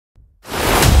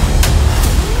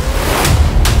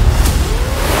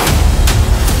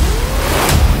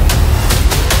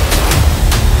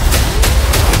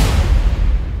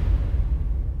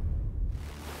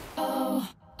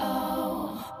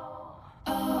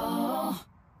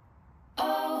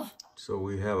So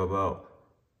we have about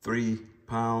 3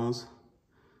 pounds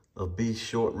of beef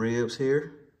short ribs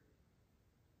here.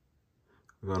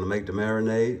 We're gonna make the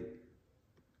marinade.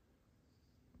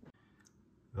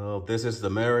 This is the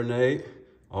marinade.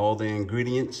 All the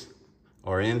ingredients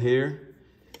are in here.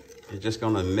 You're just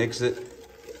gonna mix it.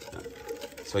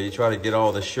 So you try to get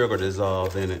all the sugar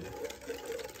dissolved in it.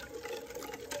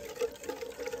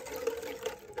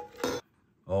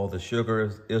 All the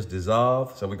sugar is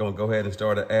dissolved. So we're gonna go ahead and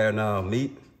start adding our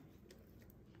meat.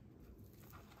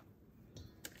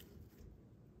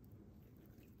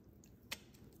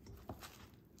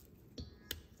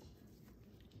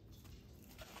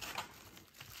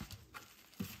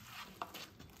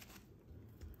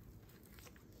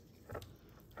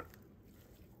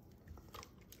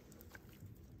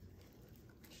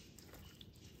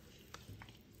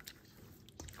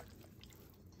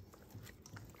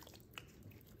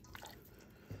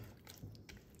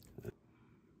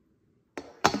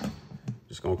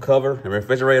 Just gonna cover and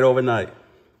refrigerate overnight.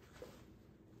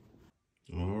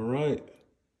 All right.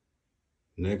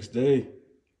 Next day,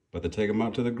 about to take them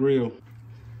out to the grill.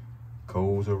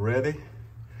 Coals are ready.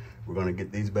 We're gonna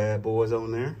get these bad boys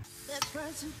on there. Let's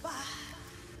burn some fire.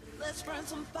 Let's burn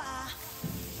some fire.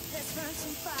 Let's burn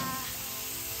some fire.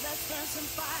 Let's burn some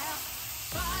fire.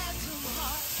 Fire to my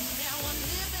heart. Now I'm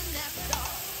living that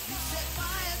dark. You set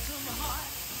fire to my heart.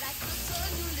 Like the sun,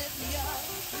 you lift me up.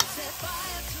 You set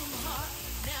fire to my heart.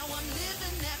 Now I'm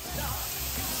living that dark.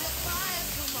 You set fire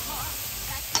to my heart.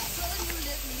 Like the sun, you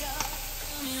lift me up.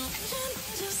 You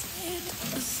just hit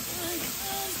the sun.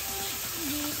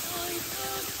 You know you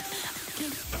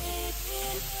can fade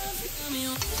it up.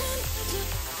 You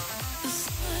the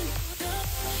sun.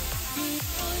 You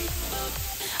know you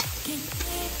can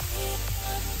fade it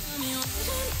up. You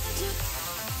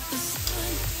the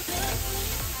sun.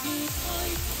 You know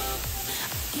you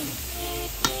can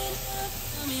fade it up.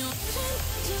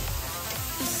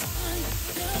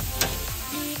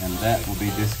 And that will be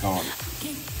discarded.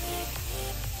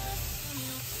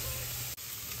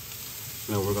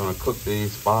 Now we're gonna cook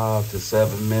these 5 to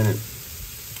 7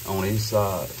 minutes on each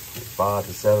side. 5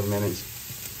 to 7 minutes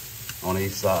on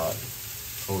each side.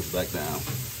 Hold it back down.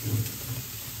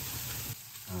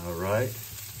 All right,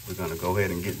 we're gonna go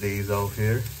ahead and get these off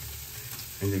here.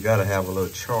 And you gotta have a little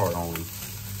char on them.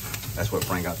 That's what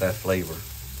brings out that flavor.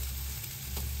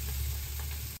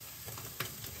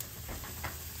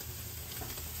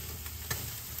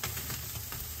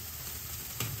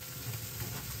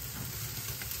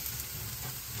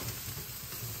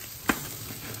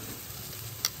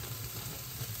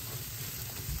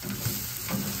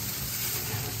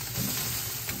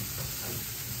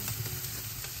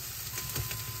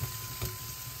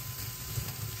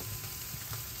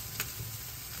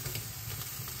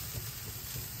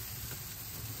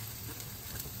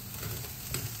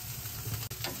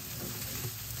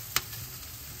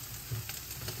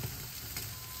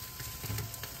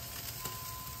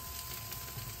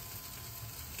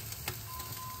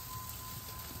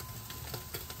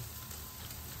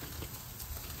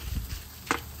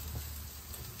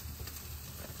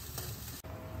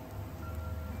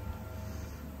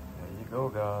 Go,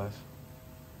 guys.